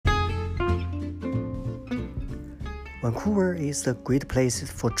Vancouver is a great place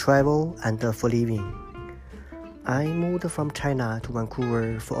for travel and for living. I moved from China to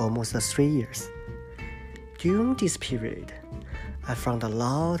Vancouver for almost 3 years. During this period, I found a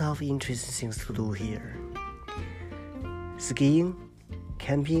lot of interesting things to do here. Skiing,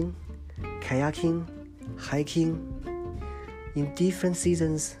 camping, kayaking, hiking. In different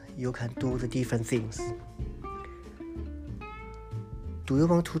seasons, you can do the different things. Do you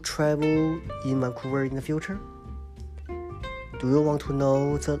want to travel in Vancouver in the future? Do you want to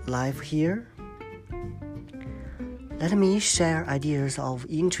know the life here? Let me share ideas of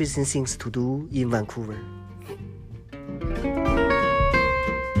interesting things to do in Vancouver.